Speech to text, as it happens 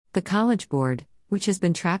The College Board, which has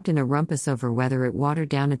been trapped in a rumpus over whether it watered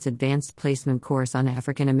down its advanced placement course on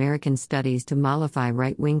African American studies to mollify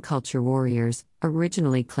right-wing culture warriors,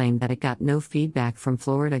 originally claimed that it got no feedback from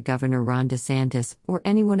Florida Governor Ron DeSantis or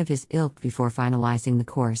anyone of his ilk before finalizing the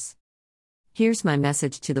course. Here's my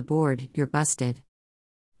message to the board: you're busted.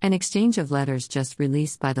 An exchange of letters just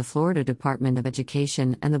released by the Florida Department of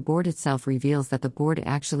Education and the board itself reveals that the board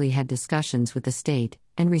actually had discussions with the state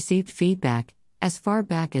and received feedback as far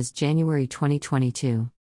back as January 2022.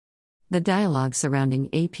 The dialogue surrounding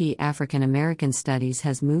AP African American Studies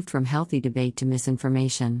has moved from healthy debate to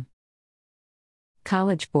misinformation.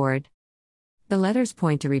 College Board. The letters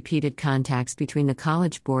point to repeated contacts between the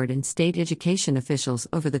College Board and state education officials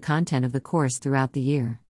over the content of the course throughout the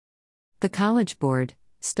year. The College Board,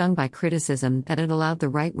 stung by criticism that it allowed the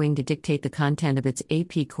right wing to dictate the content of its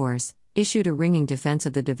AP course, issued a ringing defense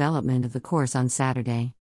of the development of the course on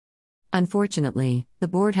Saturday. Unfortunately, the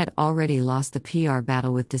board had already lost the PR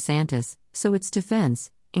battle with DeSantis, so its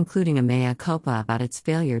defense, including a mea culpa about its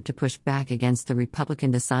failure to push back against the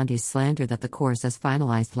Republican DeSantis slander that the course as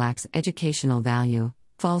finalized lacks educational value,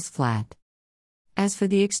 falls flat. As for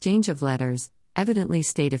the exchange of letters, evidently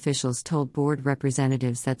state officials told board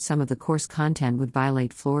representatives that some of the course content would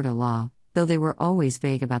violate Florida law, though they were always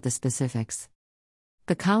vague about the specifics.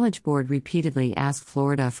 The College Board repeatedly asked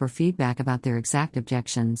Florida for feedback about their exact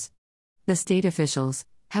objections. The state officials,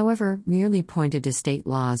 however, merely pointed to state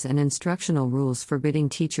laws and instructional rules forbidding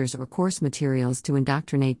teachers or course materials to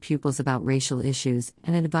indoctrinate pupils about racial issues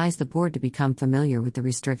and advised the board to become familiar with the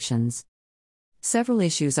restrictions. Several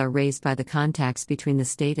issues are raised by the contacts between the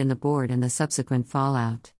state and the board and the subsequent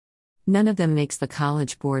fallout. None of them makes the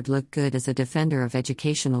College Board look good as a defender of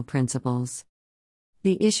educational principles.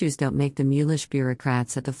 The issues don't make the mulish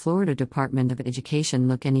bureaucrats at the Florida Department of Education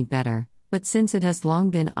look any better. But since it has long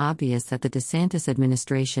been obvious that the DeSantis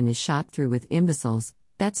administration is shot through with imbeciles,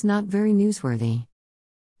 that's not very newsworthy.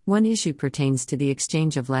 One issue pertains to the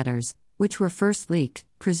exchange of letters, which were first leaked,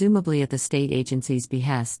 presumably at the state agency's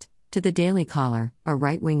behest, to the Daily Caller, a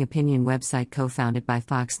right-wing opinion website co-founded by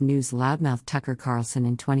Fox News loudmouth Tucker Carlson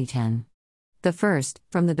in 2010. The first,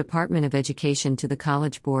 from the Department of Education to the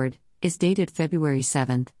College Board, is dated February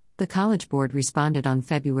 7. The College Board responded on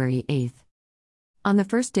February 8. On the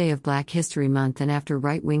first day of Black History Month and after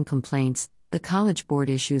right-wing complaints, the College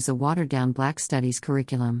Board issues a watered-down Black Studies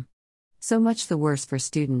curriculum. So much the worse for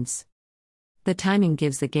students. The timing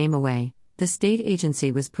gives the game away. The state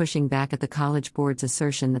agency was pushing back at the College Board's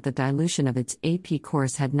assertion that the dilution of its AP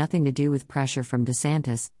course had nothing to do with pressure from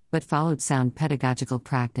DeSantis, but followed sound pedagogical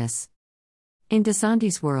practice. In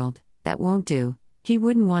DeSantis' world, that won't do. He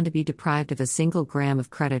wouldn't want to be deprived of a single gram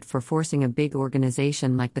of credit for forcing a big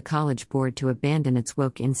organization like the College Board to abandon its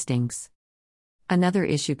woke instincts. Another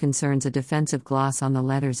issue concerns a defensive gloss on the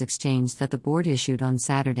letters exchanged that the board issued on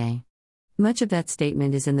Saturday. Much of that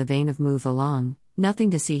statement is in the vein of move along,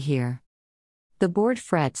 nothing to see here. The board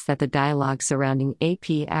frets that the dialogue surrounding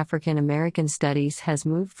AP African American Studies has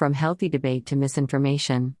moved from healthy debate to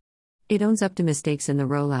misinformation. It owns up to mistakes in the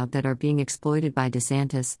rollout that are being exploited by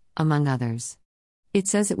DeSantis, among others. It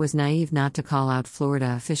says it was naive not to call out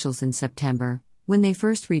Florida officials in September, when they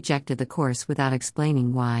first rejected the course without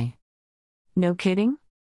explaining why. No kidding?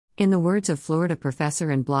 In the words of Florida professor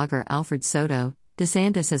and blogger Alfred Soto,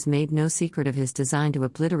 DeSantis has made no secret of his design to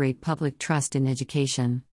obliterate public trust in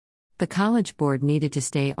education. The College Board needed to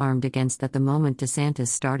stay armed against that the moment DeSantis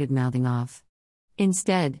started mouthing off.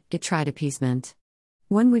 Instead, it tried appeasement.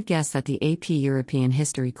 One would guess that the AP European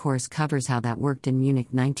History course covers how that worked in Munich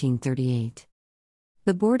 1938.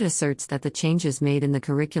 The board asserts that the changes made in the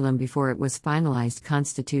curriculum before it was finalized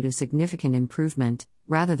constitute a significant improvement,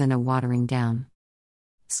 rather than a watering down.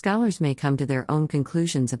 Scholars may come to their own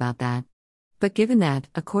conclusions about that. But given that,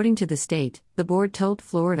 according to the state, the board told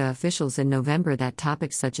Florida officials in November that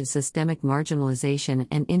topics such as systemic marginalization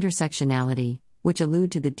and intersectionality, which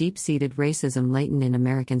allude to the deep-seated racism latent in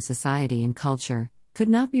American society and culture, could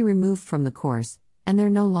not be removed from the course, and they're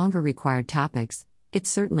no longer required topics, it's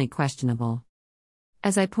certainly questionable.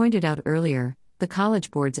 As I pointed out earlier, the College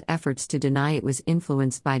Board's efforts to deny it was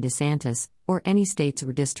influenced by DeSantis, or any states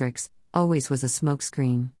or districts, always was a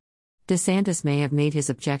smokescreen. DeSantis may have made his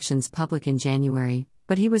objections public in January,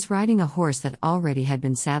 but he was riding a horse that already had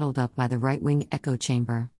been saddled up by the right-wing echo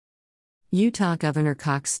chamber. Utah Governor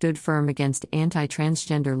Cox stood firm against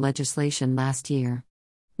anti-transgender legislation last year.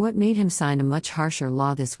 What made him sign a much harsher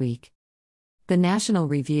law this week? The National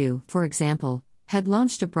Review, for example, had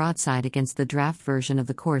launched a broadside against the draft version of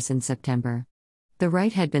the course in September. The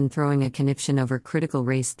right had been throwing a conniption over critical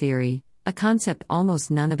race theory, a concept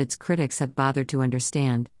almost none of its critics have bothered to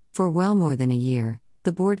understand, for well more than a year,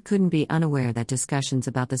 the board couldn't be unaware that discussions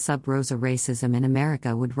about the sub rosa racism in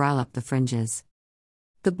America would rile up the fringes.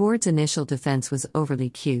 The board's initial defense was overly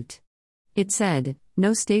cute. It said,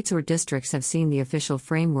 "No states or districts have seen the official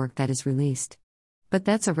framework that is released." But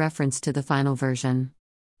that's a reference to the final version.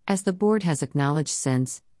 As the board has acknowledged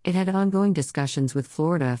since, it had ongoing discussions with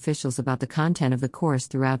Florida officials about the content of the course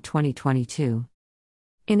throughout 2022.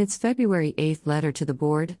 In its February 8 letter to the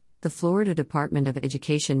board, the Florida Department of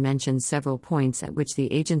Education mentions several points at which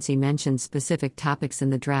the agency mentions specific topics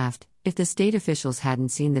in the draft. If the state officials hadn't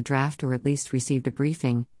seen the draft or at least received a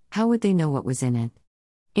briefing, how would they know what was in it?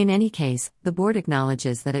 In any case, the board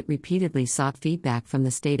acknowledges that it repeatedly sought feedback from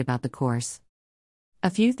the state about the course. A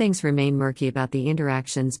few things remain murky about the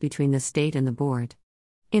interactions between the state and the board.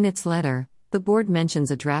 In its letter, the board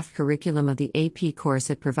mentions a draft curriculum of the AP course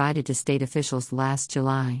it provided to state officials last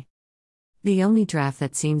July. The only draft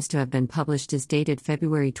that seems to have been published is dated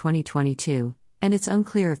February 2022, and it's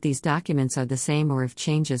unclear if these documents are the same or if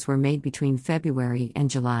changes were made between February and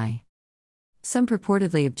July. Some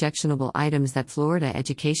purportedly objectionable items that Florida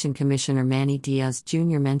Education Commissioner Manny Diaz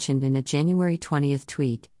Jr. mentioned in a January 20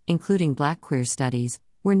 tweet, including Black queer studies,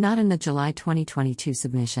 were not in the July 2022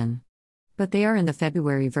 submission. But they are in the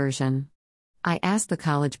February version. I asked the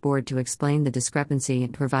College Board to explain the discrepancy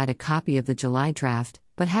and provide a copy of the July draft,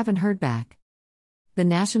 but haven't heard back. The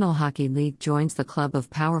National Hockey League joins the club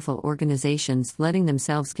of powerful organizations letting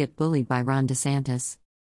themselves get bullied by Ron DeSantis.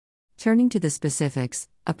 Turning to the specifics,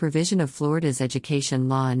 a provision of Florida's education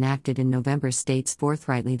law enacted in November states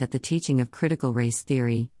forthrightly that the teaching of critical race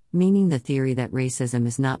theory, meaning the theory that racism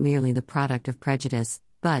is not merely the product of prejudice,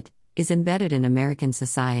 but is embedded in American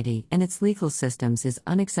society and its legal systems, is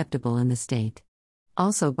unacceptable in the state.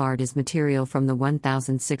 Also barred is material from the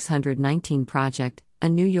 1619 Project, a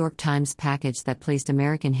New York Times package that placed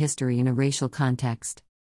American history in a racial context.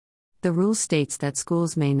 The rule states that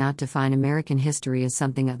schools may not define American history as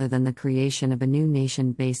something other than the creation of a new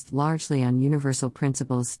nation based largely on universal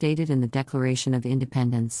principles stated in the Declaration of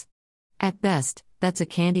Independence. At best, that's a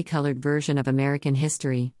candy-colored version of American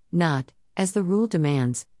history, not, as the rule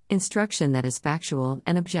demands, instruction that is factual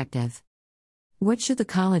and objective. What should the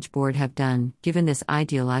College Board have done, given this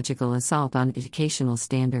ideological assault on educational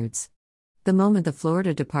standards? The moment the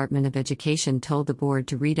Florida Department of Education told the board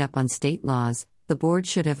to read up on state laws, the board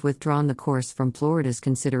should have withdrawn the course from Florida's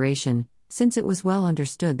consideration, since it was well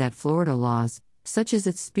understood that Florida laws, such as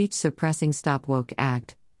its speech-suppressing Stop Woke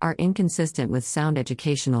Act, are inconsistent with sound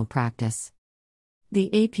educational practice. The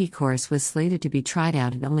AP course was slated to be tried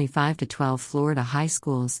out at only 5 to 12 Florida high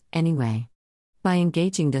schools, anyway. By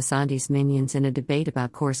engaging DeSantis minions in a debate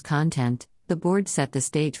about course content, the board set the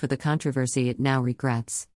stage for the controversy it now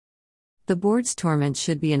regrets. The board's torment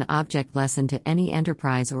should be an object lesson to any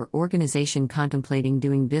enterprise or organization contemplating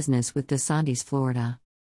doing business with DeSantis Florida.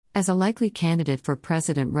 As a likely candidate for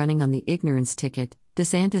president running on the ignorance ticket,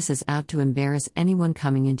 DeSantis is out to embarrass anyone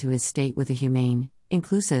coming into his state with a humane,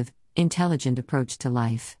 inclusive, intelligent approach to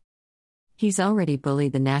life. He's already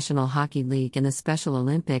bullied the National Hockey League and the Special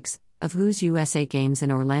Olympics, of whose USA Games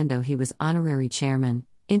in Orlando he was honorary chairman,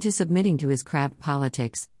 into submitting to his crabbed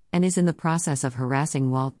politics, and is in the process of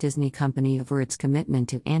harassing Walt Disney Company over its commitment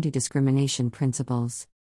to anti-discrimination principles.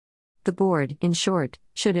 The board, in short,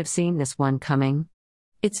 should have seen this one coming.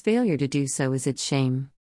 Its failure to do so is its shame.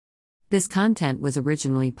 This content was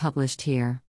originally published here.